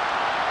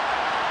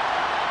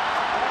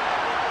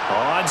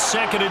 On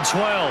 2nd and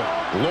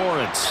 12,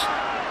 Lawrence.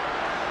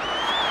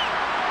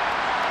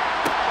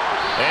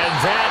 and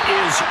that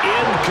is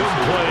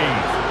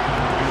incomplete.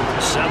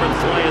 7th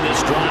play of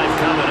this drive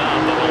coming up,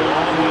 but a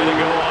long way to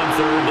go on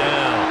 3rd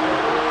down.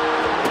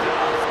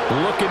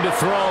 Looking to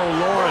throw,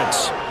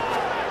 Lawrence.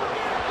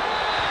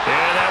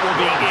 And that will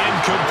be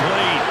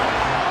incomplete.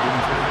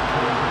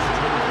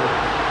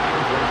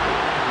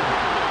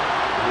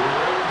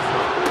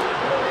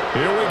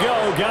 Here we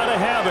go, gotta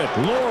have it,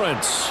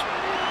 Lawrence.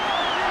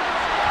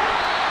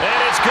 And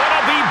it's going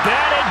to be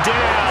batted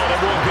down, and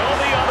we'll go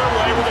the other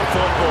way with the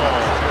football.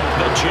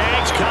 The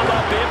Jags come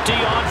up empty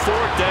on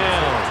 4th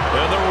down,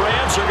 and the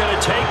Rams are going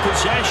to take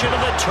possession of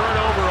the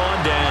turnover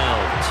on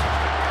downs.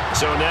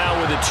 So now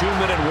with a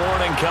 2-minute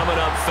warning coming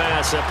up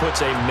fast, that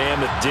puts a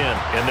mammoth dent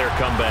in their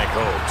comeback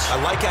hopes.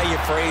 I like how you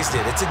phrased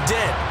it. It's a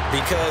dent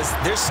because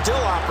there's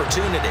still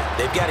opportunity.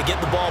 They've got to get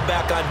the ball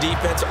back on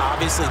defense,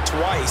 obviously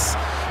twice.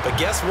 But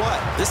guess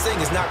what? This thing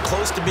is not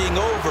close to being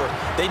over.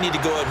 They need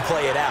to go ahead and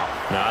play it out.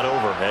 Not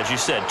over. As you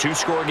said,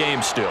 2-score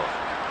game still.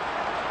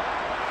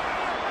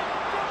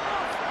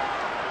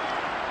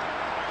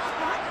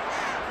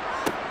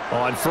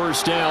 On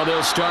 1st down,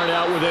 they'll start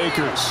out with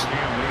Akers.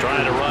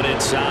 Trying to run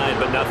inside,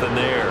 but nothing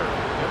there.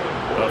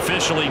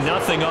 Officially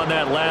nothing on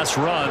that last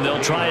run.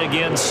 They'll try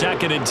again,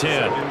 2nd and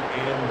 10. At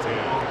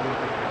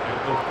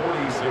the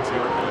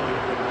 46-yard line.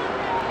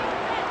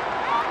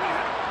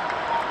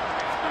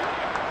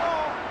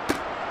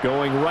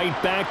 Going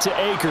right back to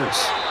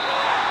Akers.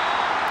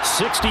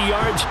 60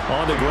 yards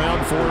on the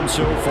ground for him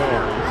so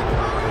far.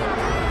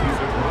 He's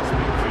across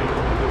midfield.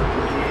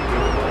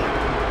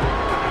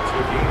 That's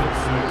a gain of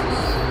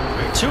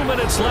 6. 2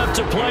 minutes left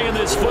to play in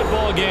this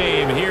football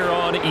game here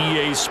on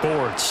EA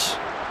Sports.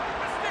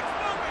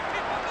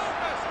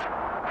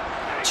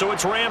 So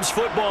it's Rams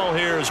football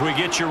here as we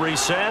get you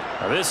reset.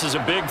 Now, this is a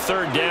big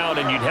third down,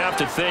 and you'd have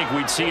to think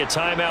we'd see a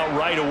timeout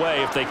right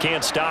away if they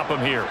can't stop him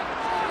here.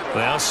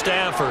 Now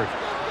Stafford.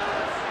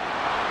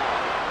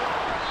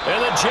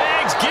 And the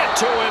Jags get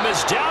to him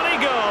as down he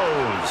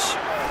goes.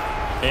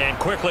 And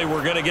quickly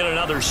we're going to get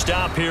another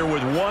stop here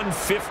with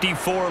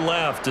 1:54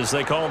 left as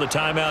they call the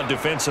timeout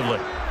defensively.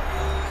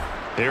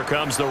 Here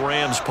comes the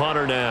Rams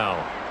punter now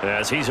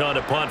as he's on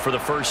to punt for the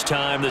first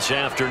time this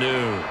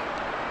afternoon.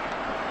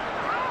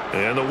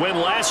 And the win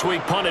last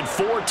week punted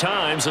 4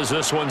 times as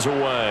this one's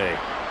away.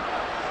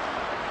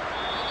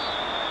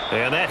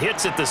 And that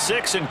hits at the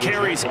 6 and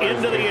carries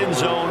into the end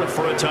zone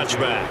for a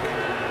touchback.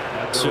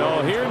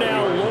 So here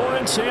now,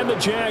 Lawrence and the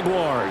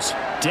Jaguars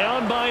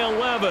down by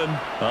 11,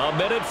 a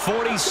minute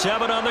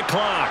 47 on the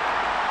clock.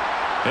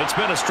 It's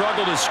been a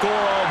struggle to score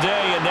all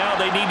day, and now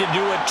they need to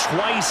do it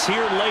twice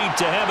here late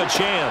to have a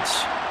chance.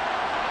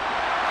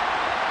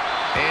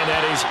 And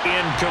that is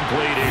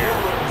incomplete here.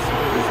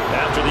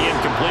 After the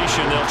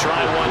incompletion, they'll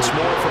try once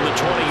more from the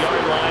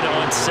 20-yard line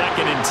on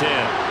 2nd and 10.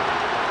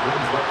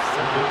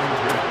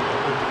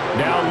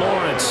 Now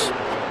Lawrence.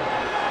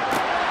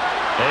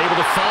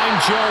 Able to find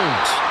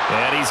Jones.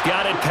 And he's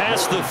got it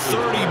past the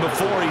 30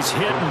 before he's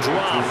hit and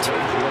dropped.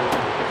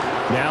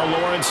 Now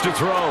Lawrence to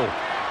throw.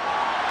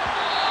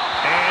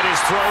 And his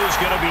throw is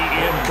going to be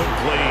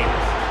incomplete.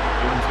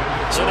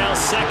 So now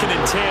 2nd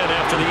and 10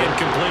 after the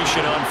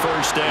incompletion on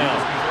first down.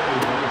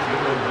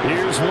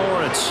 Here's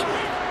Lawrence.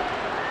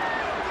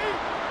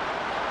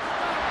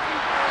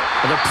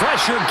 And the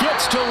pressure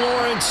gets to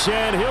Lawrence,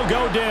 and he'll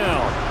go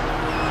down.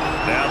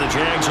 Now the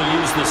Jags will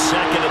use the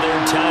second of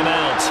their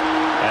timeouts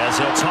as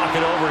they'll talk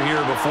it over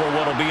here before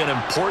what will be an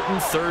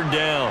important third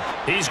down.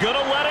 He's going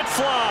to let it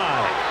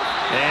fly.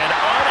 And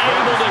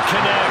unable to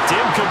connect.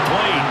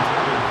 Incomplete.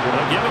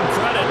 Well, give them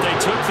credit. They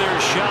took their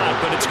shot,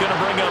 but it's going to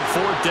bring up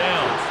 4th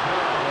down.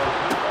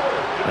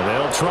 And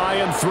they'll try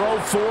and throw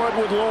for it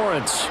with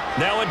Lawrence.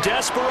 Now a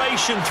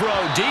desperation throw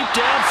deep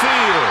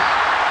downfield.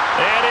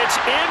 And it's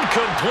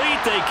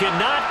incomplete. They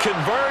cannot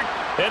convert,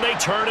 and they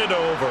turn it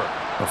over.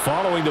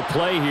 Following the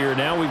play here,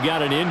 now we've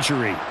got an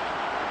injury.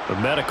 The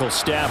medical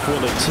staff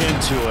will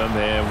attend to him,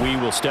 and we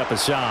will step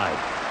aside.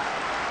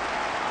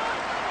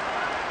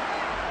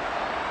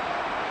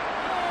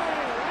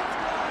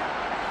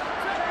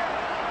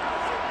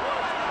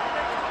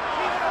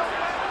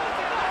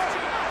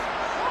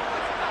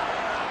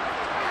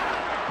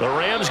 The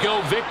Rams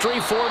go victory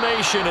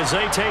formation as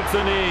they take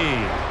the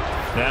knee.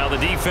 Now the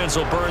defense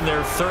will burn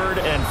their 3rd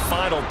and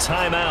final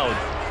timeout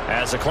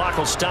as the clock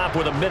will stop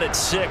with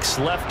 1:06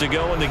 left to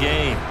go in the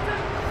game.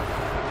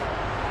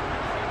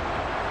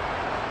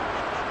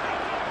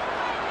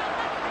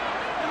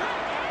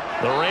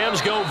 The Rams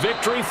go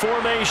victory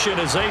formation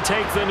as they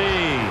take the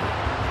knee.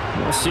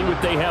 We'll see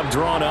what they have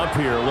drawn up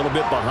here. A little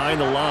bit behind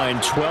the line.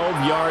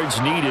 12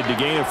 yards needed to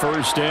gain a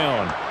first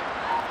down.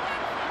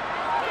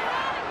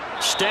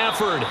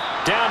 Stafford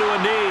down to a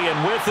knee,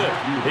 and with it,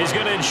 he's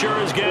going to ensure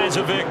his guys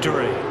a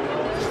victory.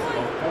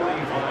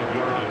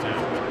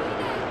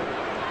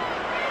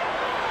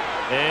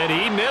 And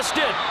he missed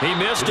it. He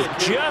missed it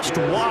just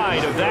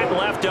wide of that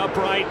left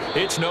upright.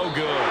 It's no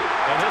good.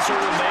 And this will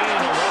remain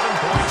an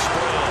 11-point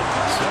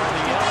spread.